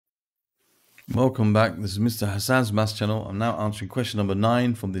Welcome back. This is Mr. Hassan's Maths channel. I'm now answering question number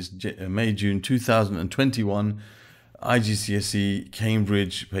 9 from this May-June 2021 IGCSE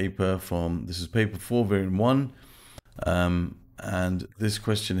Cambridge paper this is paper 4 variant 1. And this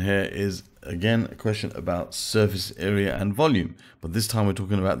question here is again a question about surface area and volume, but this time we're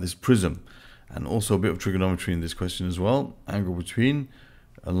talking about this prism and also a bit of trigonometry in this question as well, angle between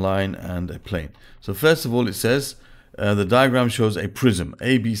a line and a plane. So first of all, it says the diagram shows a prism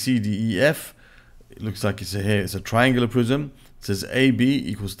A, B, C, D, E, F. It looks like it's a triangular prism. It says AB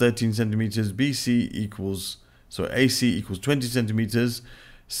equals 13 centimeters, AC equals 20 centimeters,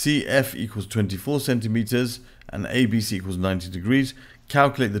 CF equals 24 centimeters, and ABC equals 90 degrees.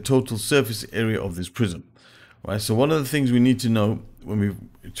 Calculate the total surface area of this prism. Right. So one of the things we need to know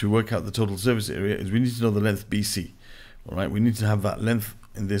to work out the total surface area is we need to know the length BC. All right. We need to have that length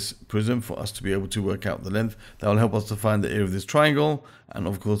in this prism for us to be able to work out the length. That will help us to find the area of this triangle, and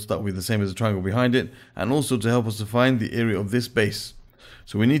of course that will be the same as the triangle behind it, and also to help us to find the area of this base.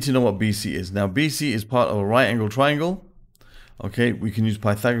 So we need to know what BC is. Now BC is part of a right angle triangle. Okay, we can use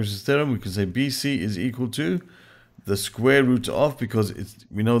Pythagoras' theorem. We can say BC is equal to the square root of, because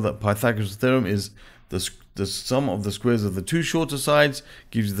we know that Pythagoras' theorem is the sum of the squares of the two shorter sides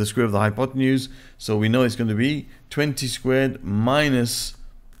gives you the square of the hypotenuse. So we know it's going to be 20 squared minus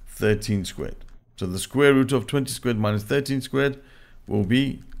 13 squared. So the square root of 20 squared minus 13 squared will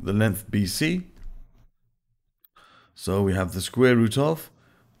be the length BC. So we have the square root of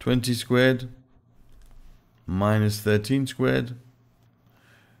 20 squared minus 13 squared.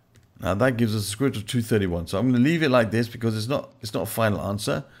 Now that gives us a square root of 231. So I'm going to leave it like this because it's not a final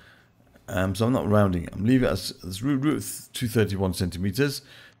answer. So I'm not rounding it. I'm leaving it as root 231 centimeters.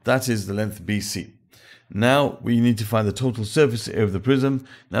 That is the length BC. Now we need to find the total surface area of the prism.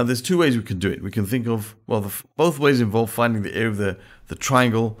 Now there's two ways we can do it. We can think of, well, both ways involve finding the area of the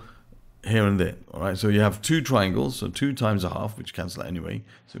triangle here and there. All right, so you have two triangles, so 2 times a half, which cancel out anyway.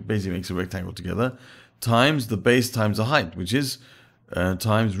 So it basically makes a rectangle together, times the base times the height, which is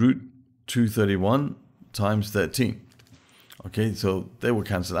times root 231 times 13. Okay, so they will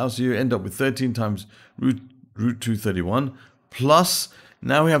cancel out. So you end up with 13 times root 231 plus,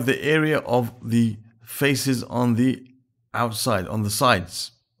 now we have the area of the faces on the outside, on the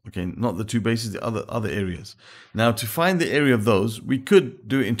sides. Okay, not the two bases, the other areas. Now to find the area of those, we could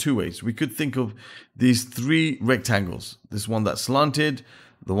do it in two ways. We could think of these 3 rectangles. This one that's slanted,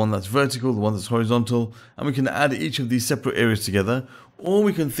 the one that's vertical, the one that's horizontal, and we can add each of these separate areas together. Or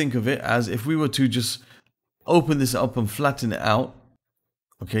we can think of it as if we were to just open this up and flatten it out.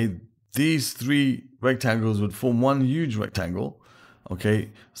 Okay, these 3 rectangles would form one huge rectangle. Okay,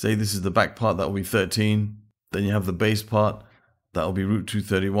 say this is the back part, that will be 13. Then you have the base part, that will be root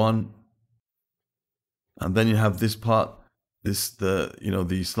 231. And then you have this part,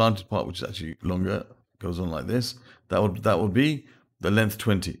 the slanted part, which is actually longer, goes on like this. That would be the length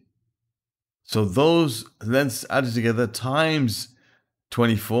 20. So those lengths added together times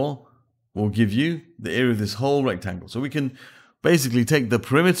 24 will give you the area of this whole rectangle. So we can basically take the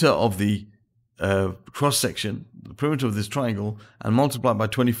perimeter of the cross section, the perimeter of this triangle, and multiply by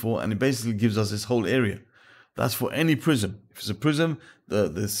 24, and it basically gives us this whole area. That's for any prism. If it's a prism,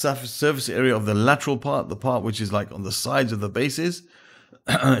 the surface area of the lateral part, the part which is like on the sides of the bases,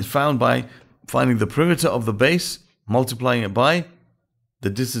 is found by finding the perimeter of the base, multiplying it by the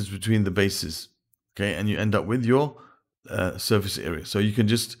distance between the bases. Okay, and you end up with your surface area. So you can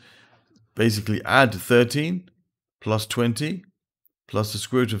just basically add 13 plus 20 plus the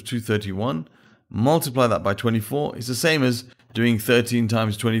square root of 231, multiply that by 24. It's the same as doing 13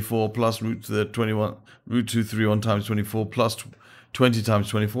 times 24 plus root 231 times 24 plus 20 times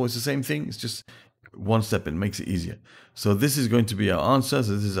 24. It's the same thing. It's just one step. It makes it easier. So this is going to be our answer.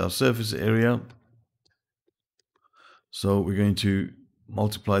 So this is our surface area. So we're going to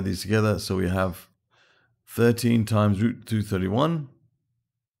multiply these together. So we have 13 times root 231.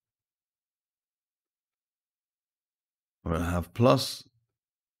 We're going to have plus,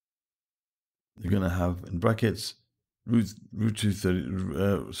 you're going to have in brackets root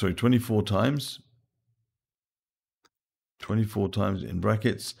 24 times in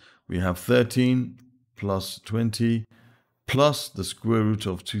brackets. We have 13 plus 20 plus the square root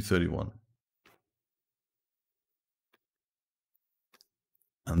of 231.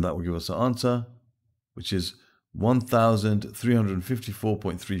 And that will give us the answer, which is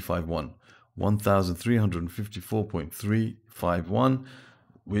 1,354.351. 1,354.351,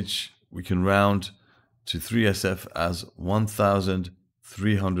 which we can round to 3SF as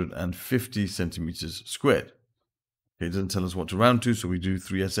 1,350 centimeters squared. Okay, it doesn't tell us what to round to, so we do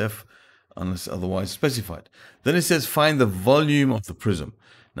 3SF unless otherwise specified. Then it says find the volume of the prism.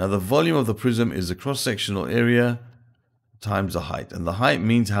 Now the volume of the prism is the cross-sectional area times the height. And the height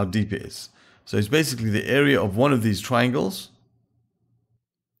means how deep it is. So it's basically the area of one of these triangles,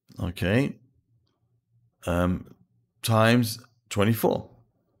 okay, times 24.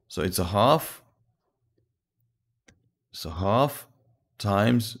 So it's a half. So half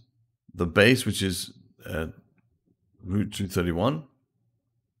times the base, which is root 231,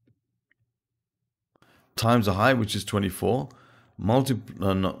 times the height, which is 24,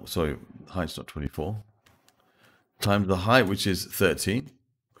 height's not 24, times the height, which is 13.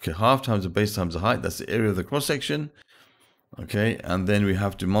 Okay, half times the base times the height, that's the area of the cross-section. Okay, and then we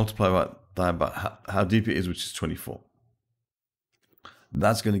have to multiply that by how deep it is, which is 24.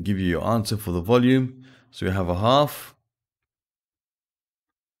 That's going to give you your answer for the volume. So you have a half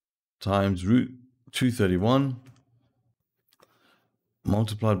times root 231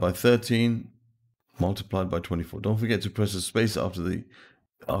 multiplied by 13 multiplied by 24. Don't forget to press the space after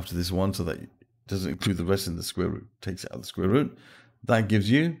this one so that it doesn't include the rest in the square root. Takes it out of the square root. That gives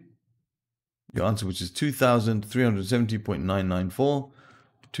you your answer, which is 2,370.994.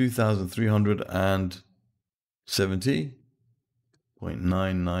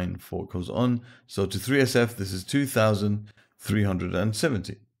 2,370.994 goes on. So to 3SF, this is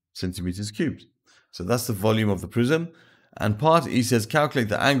 2,370 centimeters cubed. So that's the volume of the prism. And part E says calculate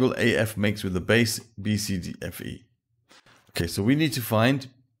the angle AF makes with the base BCDFE. Okay, so we need to find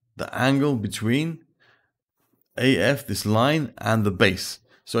the angle between AF, this line, and the base.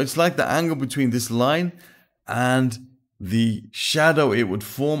 So it's like the angle between this line and the shadow it would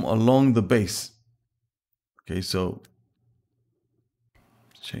form along the base. Okay, so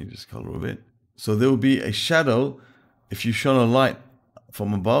change this color a bit. So there will be a shadow if you shone a light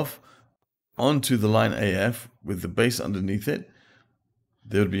from above onto the line AF with the base underneath it.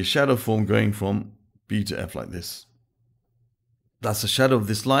 There would be a shadow form going from B to F like this. That's the shadow of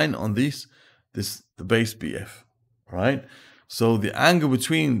this line on the base BF, right? So the angle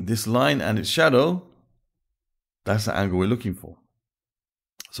between this line and its shadow, that's the angle we're looking for.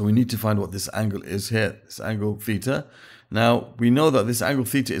 So we need to find what this angle is here, this angle theta. Now, we know that this angle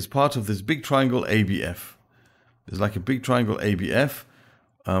theta is part of this big triangle ABF. There's like a big triangle ABF,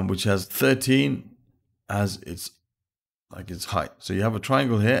 which has 13 as its height. So you have a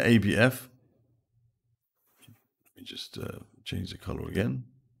triangle here, ABF. Let me just change the color again.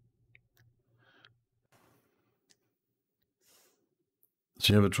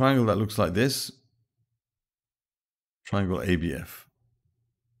 So you have a triangle that looks like this, triangle ABF.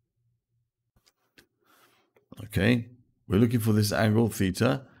 Okay, we're looking for this angle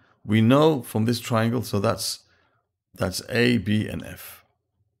theta. We know from this triangle, so that's A, B, and F.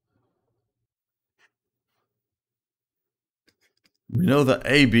 We know that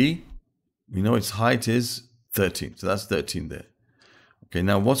AB, we know its height is 13, so that's 13 there. Okay,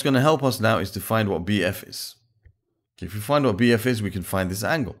 now what's going to help us now is to find what BF is. Okay, if we find what BF is, we can find this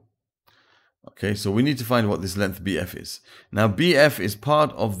angle. Okay, so we need to find what this length BF is. Now BF is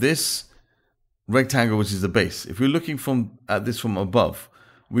part of this rectangle, which is the base. If we're looking at this from above,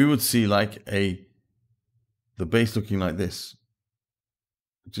 we would see like the base looking like this.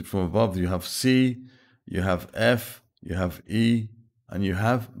 From above, you have C, you have F, you have E, and you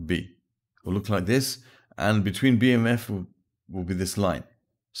have B. It will look like this, and between B and F will be this line.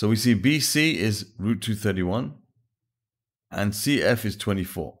 So we see BC is root 231, and CF is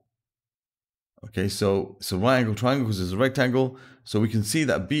 24. Okay, so it's a right angle triangle because it's a rectangle. So we can see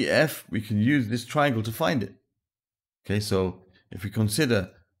that BF, we can use this triangle to find it. Okay, so if we consider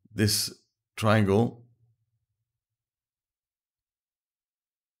this triangle,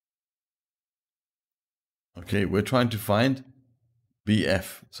 okay, we're trying to find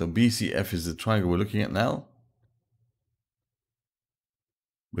BF. So BCF is the triangle we're looking at now.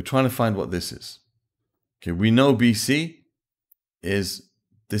 We're trying to find what this is. Okay, we know BC is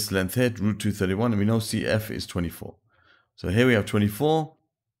this length here, root 231, and we know CF is 24. So here we have 24,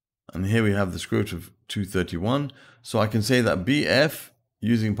 and here we have the square root of 231. So I can say that BF,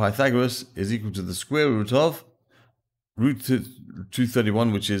 using Pythagoras, is equal to the square root of root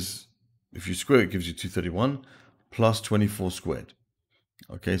 231, which is, if you square it, gives you 231, plus 24 squared.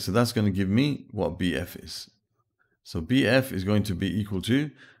 Okay, so that's going to give me what BF is. So BF is going to be equal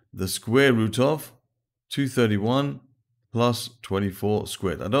to the square root of 231 plus 24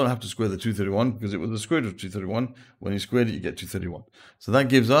 squared. I don't have to square the 231 because it was the square root of 231. When you squared it, you get 231. So that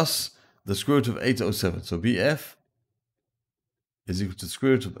gives us the square root of 807. So BF is equal to the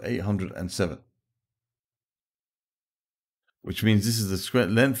square root of 807. Which means this is the square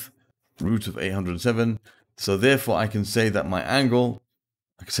length root of 807. So therefore I can say that my angle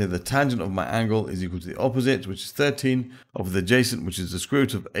I can say the tangent of my angle is equal to the opposite, which is 13, over the adjacent, which is the square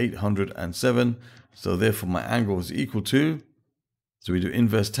root of 807. So therefore my angle is equal to, so we do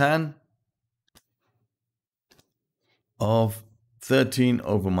inverse tan of 13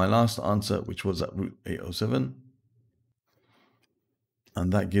 over my last answer, which was at root 807.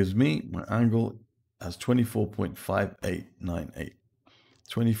 And that gives me my angle as 24.5898.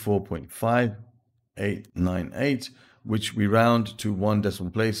 24.5898, which we round to one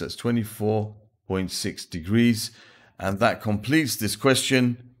decimal place. That's 24.6 degrees. And that completes this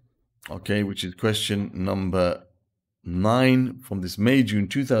question, okay, which is question number 9 from this May-June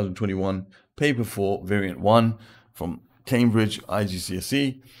 2021 paper 4 variant 1 from Cambridge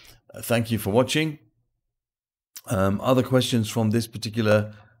IGCSE. Thank you for watching. Other questions from this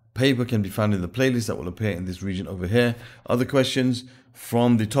particular paper can be found in the playlist that will appear in this region over here. Other questions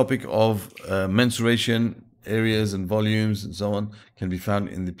from the topic of mensuration, areas and volumes and so on can be found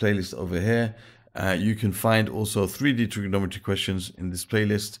in the playlist over here. You can find also 3D trigonometry questions in this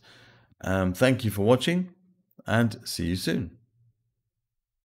playlist. Thank you for watching and see you soon.